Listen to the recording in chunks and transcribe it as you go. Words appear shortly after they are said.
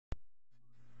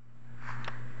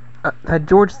That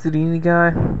George Sodini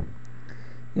guy,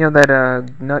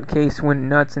 that nutcase went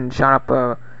nuts and shot up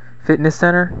a fitness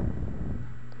center.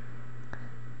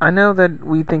 I know that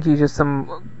we think he's just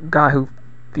some guy who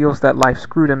feels that life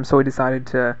screwed him, so he decided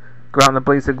to go out in the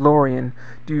blaze of glory and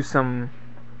do some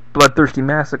bloodthirsty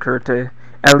massacre to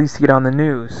at least get on the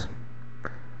news.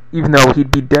 Even though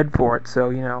he'd be dead for it, so,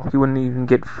 he wouldn't even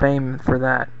get fame for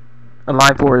that.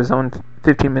 Alive for his own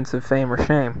 15 minutes of fame or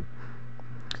shame.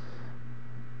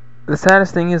 The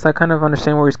saddest thing is I kind of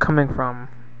understand where he's coming from.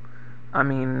 I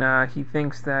mean, he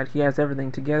thinks that he has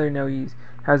everything together. He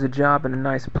has a job in a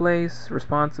nice place,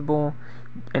 responsible,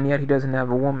 and yet he doesn't have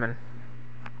a woman.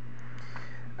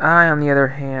 I, on the other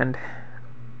hand,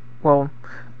 I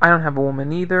don't have a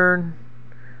woman either,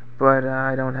 but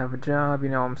I don't have a job.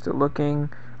 I'm still looking.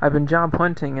 I've been job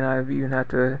hunting, and I've even had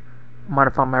to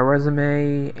modify my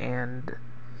resume, and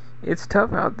it's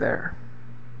tough out there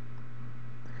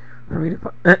for me to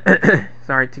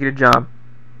to get a job.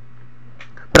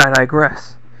 But I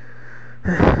digress.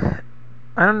 I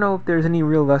don't know if there's any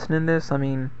real lesson in this. I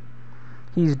mean,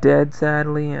 he's dead,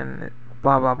 sadly, and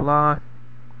blah blah blah.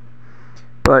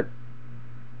 But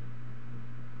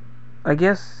I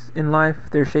guess in life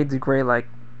there's shades of gray.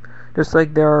 Just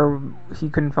like he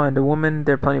couldn't find a woman,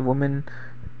 there are plenty of women,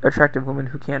 attractive women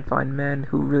who can't find men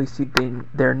who really see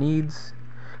their needs.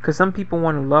 Because some people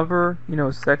want a lover,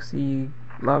 sexy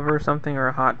lover or something, or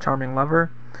a hot, charming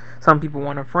lover. Some people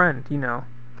want a friend,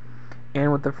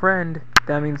 And with a friend,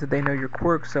 that means that they know your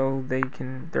quirks, so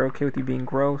they're okay with you being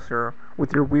gross or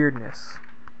with your weirdness.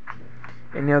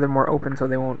 And they're more open, so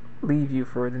they won't leave you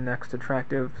for the next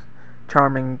attractive,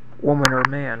 charming woman or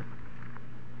man.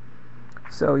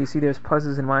 So you see, there's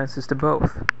pluses and minuses to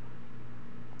both.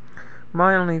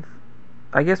 I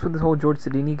guess with this whole George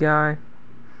Sodini guy,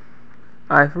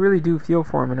 I really do feel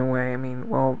for him in a way. I mean,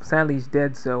 sadly he's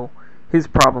dead, so his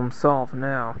problem's solved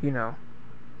now,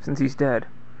 since he's dead.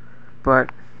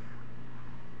 But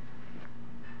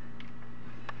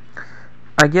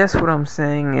I guess what I'm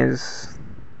trying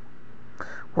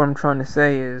to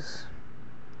say is,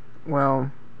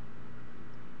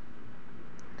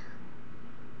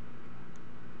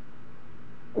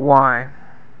 why?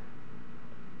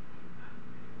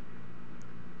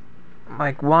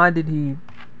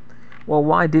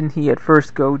 Why didn't he at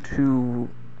first go to,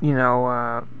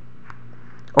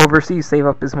 overseas, save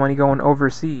up his money going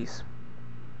overseas?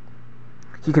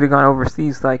 He could have gone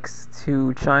overseas,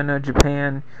 to China,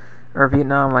 Japan, or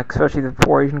Vietnam, especially the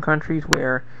poor Asian countries,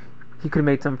 where he could have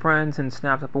made some friends and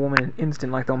snapped up a woman in an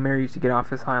instant, like they'll marry you to get off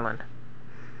his island.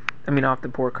 Off the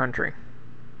poor country.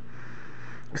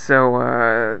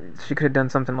 So, she could have done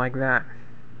something like that.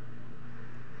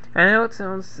 I know it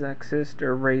sounds sexist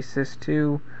or racist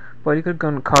too, but he could have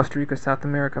gone to Costa Rica, South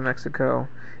America, Mexico,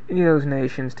 any of those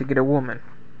nations to get a woman.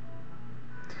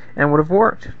 And it would have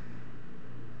worked.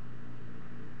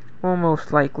 Well,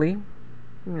 most likely.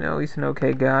 He's an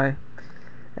okay guy.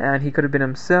 And he could have been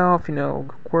himself,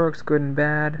 quirks, good and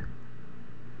bad.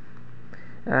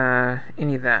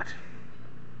 Any of that.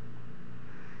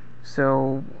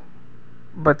 So,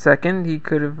 but second, he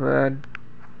could have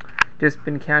just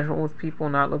been casual with people,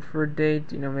 not looked for a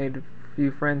date, made a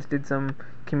few friends, did some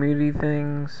community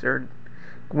things, or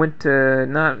went to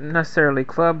not necessarily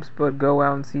clubs, but go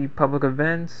out and see public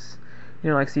events,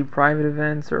 see private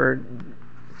events, or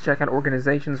check out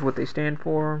organizations, what they stand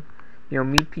for,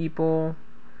 meet people,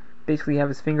 basically have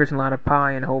his fingers in a lot of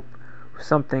pie and hope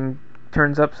something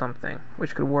turns up something,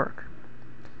 which could work.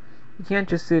 You can't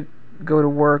just go to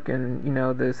work and,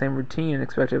 the same routine and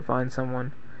expect to find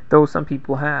someone, though some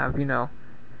people have,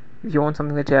 If you want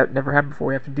something that you have never had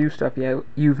before, you have to do stuff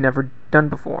you've never done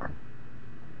before.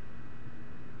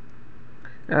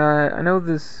 I know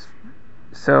this,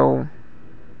 so,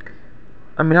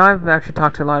 I've actually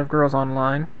talked to a lot of girls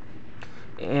online,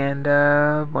 and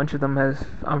a bunch of them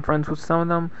I'm friends with some of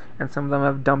them, and some of them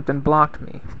have dumped and blocked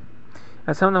me.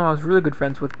 And some of them I was really good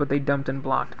friends with, but they dumped and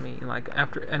blocked me,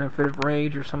 after in a fit of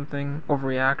rage or something,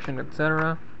 overreaction,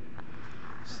 etc.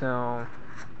 So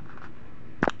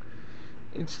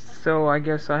I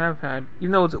guess I have had,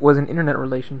 even though it was an internet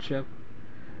relationship,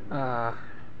 I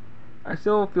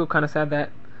still feel kind of sad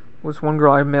that was one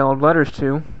girl I mailed letters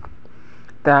to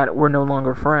that we're no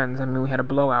longer friends. We had a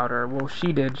blowout, or,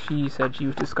 she did. She said she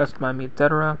was disgusted by me,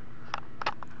 etc.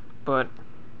 But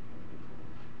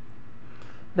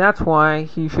that's why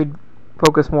he should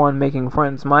focus more on making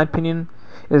friends. My opinion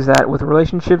is that with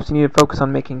relationships, you need to focus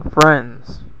on making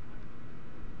friends.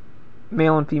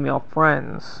 Male and female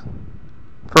friends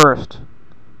first.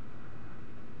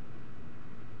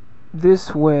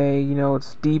 This way,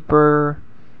 it's deeper,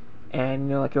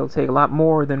 and like it'll take a lot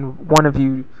more than one of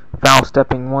you foul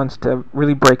stepping once to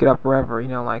really break it up forever.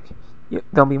 Like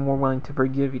they'll be more willing to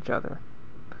forgive each other.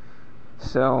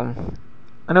 So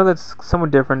I know that's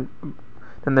somewhat different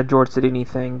than the George Sodini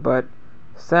thing, but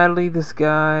sadly this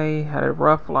guy had a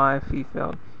rough life. He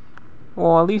felt,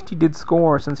 well, at least he did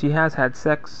score since he has had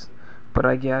sex, but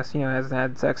I guess hasn't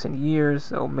had sex in years,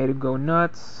 so it made him go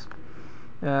nuts.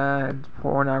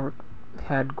 Porn, I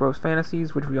had gross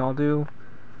fantasies, which we all do.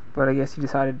 But I guess he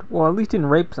decided, well, at least he didn't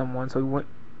rape someone, so he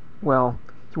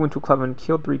went to a club and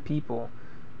killed 3 people.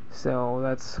 So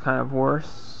that's kind of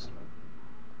worse.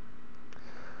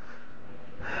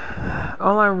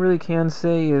 All I really can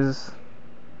say is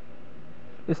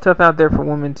it's tough out there for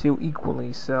women too,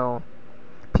 equally. So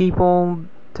people,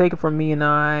 take it from me, and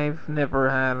I've never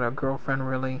had a girlfriend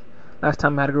really. Last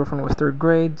time I had a girlfriend was 3rd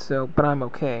grade, but I'm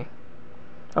okay.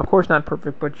 Of course not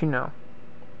perfect, but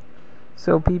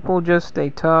So people, just stay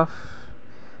tough,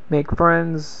 make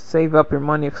friends, save up your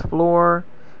money, explore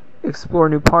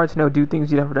new parts, do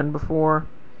things you've never done before,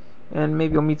 and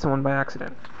maybe you'll meet someone by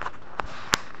accident.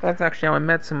 That's actually how I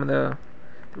met some of the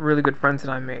really good friends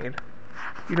that I made.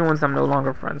 Ones I'm no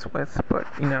longer friends with, but